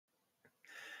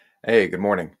Hey, good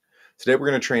morning. Today we're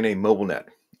going to train a MobileNet.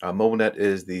 MobileNet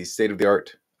is the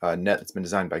state-of-the-art net that's been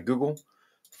designed by Google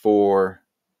for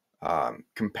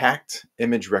compact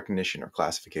image recognition or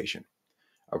classification.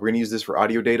 We're going to use this for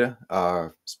audio data,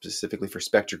 specifically for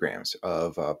spectrograms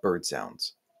of bird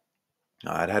sounds.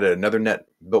 I'd had another net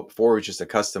built before, it was just a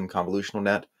custom convolutional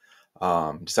net.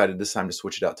 Decided this time to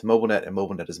switch it out to MobileNet, and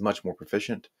MobileNet is much more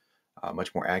proficient,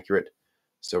 much more accurate.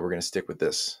 So we're going to stick with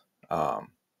this.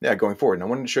 Going forward. And I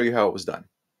wanted to show you how it was done.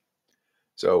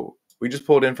 So we just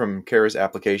pulled in from Kara's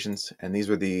applications, and these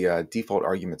were the default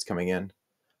arguments coming in.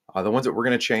 The ones that we're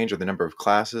going to change are the number of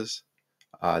classes,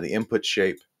 the input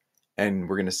shape, and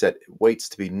we're going to set weights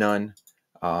to be none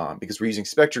because we're using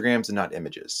spectrograms and not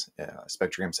images.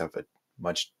 Spectrograms have a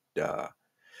much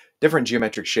different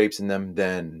geometric shapes in them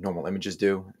than normal images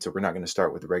do. So we're not going to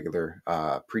start with the regular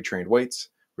pre-trained weights.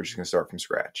 We're just going to start from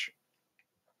scratch.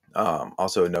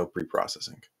 Also, no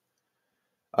pre-processing.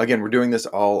 Again, we're doing this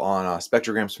all on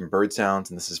spectrograms from bird sounds,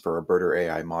 and this is for a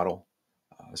BirderAI model.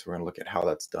 So we're going to look at how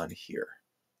that's done here.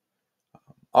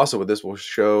 Also, with this, we'll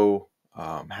show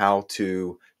how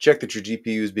to check that your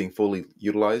GPU is being fully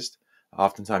utilized.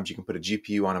 Oftentimes, you can put a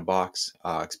GPU on a box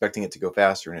expecting it to go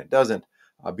faster, and it doesn't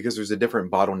because there's a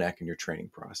different bottleneck in your training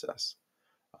process.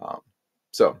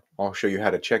 So I'll show you how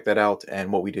to check that out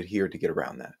and what we did here to get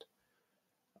around that.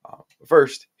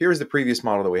 First, here's the previous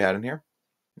model that we had in here.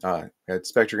 We had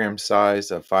spectrogram size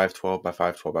of 512 by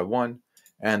 512 by 1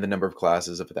 and the number of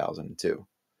classes of 1002.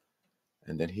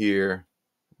 And then here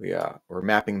we're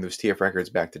mapping those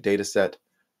TFRecords back to data set.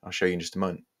 I'll show you in just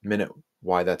a minute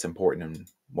why that's important and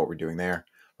what we're doing there.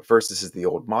 But first, this is the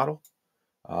old model.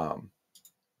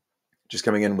 Just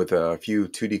coming in with a few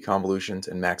 2D convolutions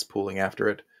and max pooling after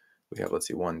it. We have, let's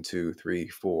see, 1, 2, 3,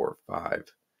 4, 5,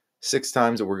 6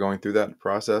 times that we're going through that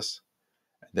process.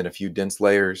 And then a few dense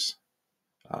layers.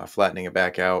 Flattening it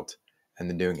back out, and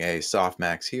then doing a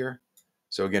softmax here.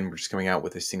 So again, we're just coming out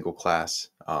with a single class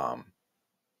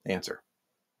answer.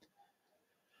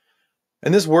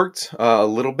 And this worked a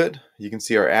little bit. You can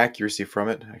see our accuracy from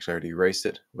it. Actually, I already erased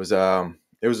it. It was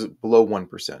below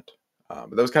 1%. But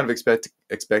that was kind of expected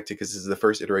because this is the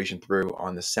first iteration through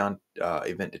on the sound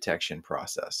event detection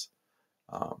process.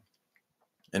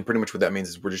 And pretty much what that means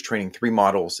is we're just training 3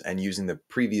 models and using the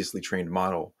previously trained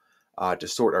model to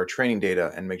sort our training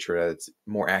data and make sure that it's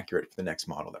more accurate for the next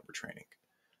model that we're training.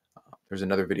 There's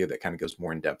another video that kind of goes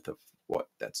more in depth of what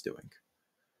that's doing.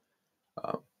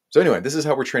 So anyway, this is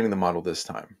how we're training the model this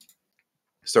time.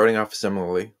 Starting off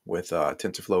similarly with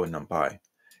TensorFlow and NumPy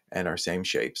and our same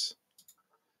shapes.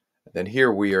 Then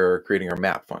here we are creating our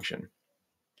map function.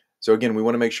 So again, we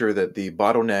want to make sure that the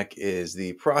bottleneck is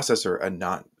the processor and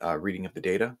not reading of the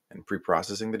data and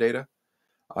pre-processing the data.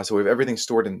 So we have everything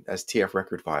stored as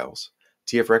TF-record files.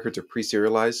 TF-records are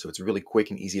pre-serialized, so it's really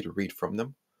quick and easy to read from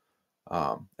them.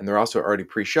 And they're also already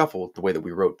pre-shuffled the way that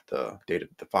we wrote the data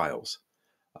to the files.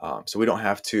 So we don't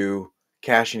have to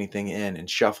cache anything in and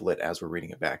shuffle it as we're reading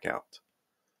it back out.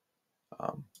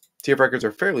 TF-records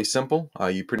are fairly simple.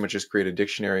 You pretty much just create a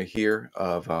dictionary here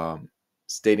of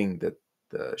stating that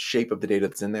the shape of the data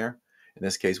that's in there. In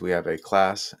this case, we have a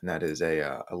class, and that is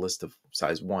a list of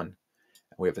size 1.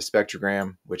 We have a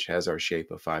spectrogram, which has our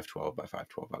shape of 512 by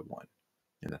 512 by 1.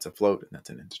 And that's a float, and that's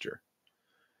an integer.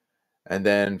 And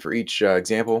then for each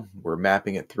example, we're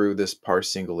mapping it through this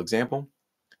parse single example.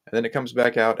 And then it comes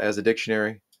back out as a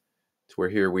dictionary to where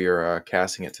here we are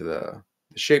casting it to the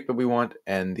shape that we want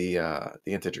and the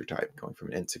integer type, going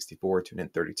from an int64 to an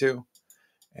int32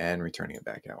 and returning it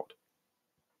back out.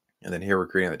 And then here we're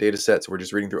creating the data set. So we're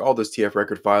just reading through all those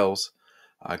TF-record files,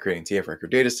 creating TF-record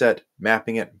data set,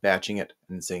 mapping it, batching it,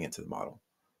 and then sending it to the model.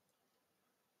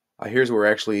 Here's where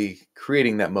we're actually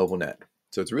creating that MobileNet.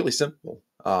 So it's really simple.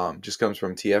 Just comes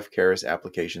from Kara's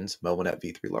applications, MobileNet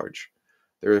V3 large.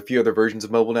 There are a few other versions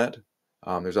of MobileNet.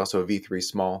 There's also a V3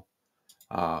 small.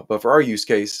 But for our use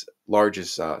case, large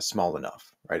is small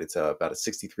enough, right? It's about a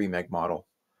 63 meg model.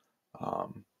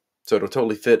 So it'll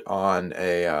totally fit on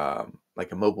a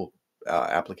like a mobile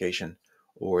application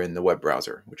or in the web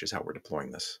browser, which is how we're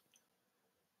deploying this.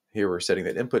 Here we're setting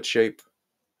that input shape,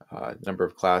 number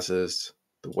of classes,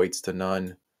 the weights to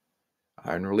none,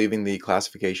 and we're leaving the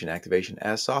classification activation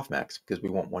as softmax because we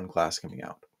want 1 class coming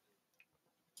out.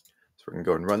 So we're going to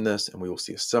go and run this, and we will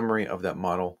see a summary of that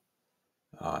model,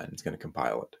 and it's going to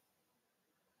compile it.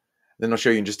 Then I'll show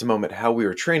you in just a moment how we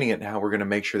are training it and how we're going to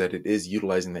make sure that it is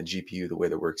utilizing that GPU the way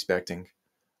that we're expecting,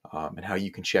 and how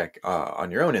you can check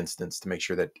on your own instance to make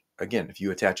sure that, again, if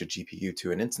you attach a GPU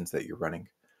to an instance that you're running,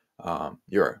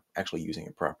 you're actually using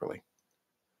it properly.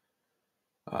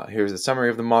 Here's a summary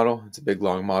of the model. It's a big,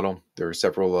 long model. There are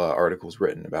several articles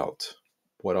written about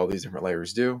what all these different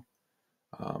layers do.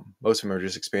 Most of them are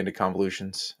just expanded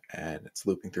convolutions, and it's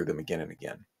looping through them again and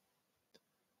again.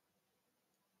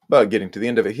 But getting to the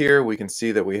end of it here, we can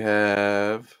see that we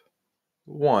have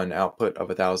one output of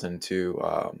 1,002,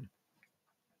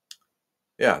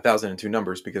 1,002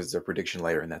 numbers because it's a prediction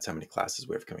layer, and that's how many classes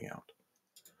we have coming out.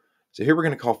 So here we're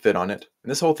going to call fit on it,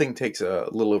 and this whole thing takes a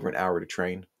little over an hour to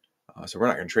train. So we're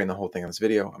not going to train the whole thing on this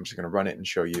video. I'm just going to run it and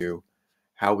show you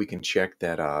how we can check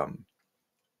that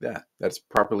that's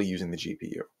properly using the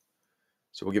GPU.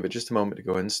 So we'll give it just a moment to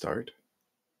go ahead and start.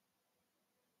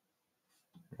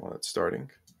 While it's starting,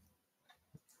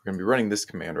 we're going to be running this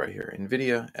command right here,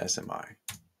 NVIDIA SMI.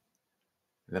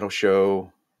 And that'll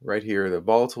show right here the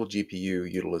volatile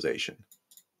GPU utilization.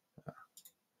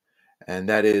 And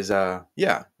that is,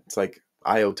 it's like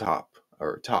IO top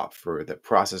or top for the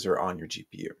processor on your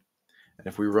GPU. And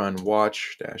if we run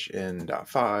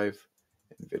watch-n.5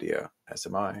 NVIDIA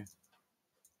SMI,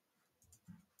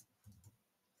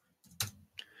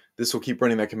 this will keep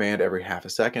running that command every half a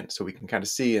second, so we can kind of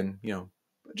see in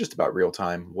just about real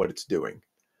time what it's doing.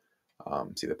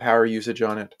 See the power usage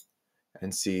on it,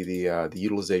 and see the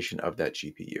utilization of that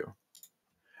GPU.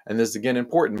 And this is again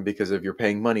important because if you're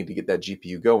paying money to get that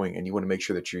GPU going, and you want to make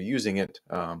sure that you're using it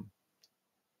to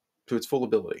its full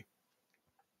ability.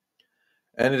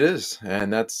 And it is,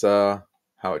 and that's how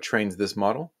it trains this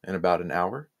model in about an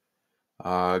hour.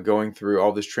 Going through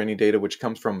all this training data, which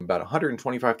comes from about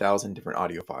 125,000 different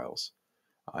audio files.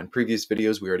 In previous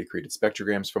videos, we already created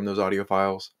spectrograms from those audio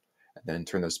files, and then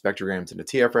turned those spectrograms into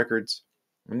TF-records.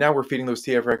 And now we're feeding those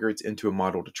TF-records into a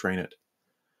model to train it.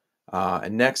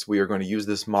 And next, we are going to use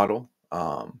this model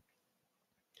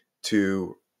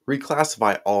to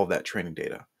reclassify all of that training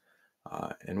data,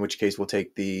 in which case we'll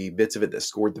take the bits of it that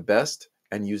scored the best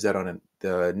and use that on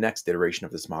the next iteration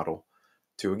of this model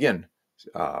to, again,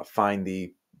 find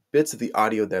the bits of the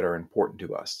audio that are important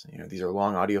to us. These are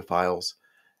long audio files,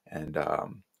 and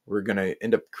we're going to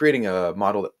end up creating a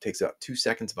model that takes about 2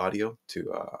 seconds of audio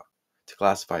to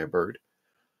classify a bird.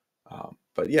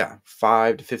 But yeah,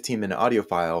 5 to 15-minute audio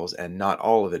files, and not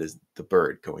all of it is the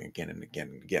bird going again and again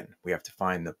and again. We have to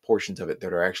find the portions of it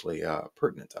that are actually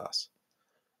pertinent to us.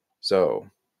 So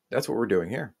that's what we're doing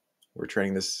here. We're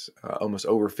training this, almost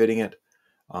overfitting it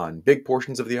on big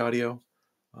portions of the audio,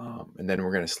 and then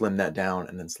we're going to slim that down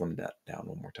and then slim that down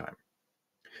one more time.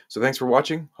 So thanks for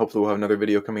watching. Hopefully we'll have another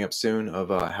video coming up soon of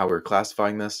how we're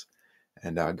classifying this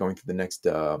and going through the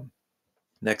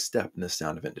next step in the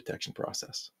sound event detection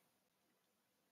process.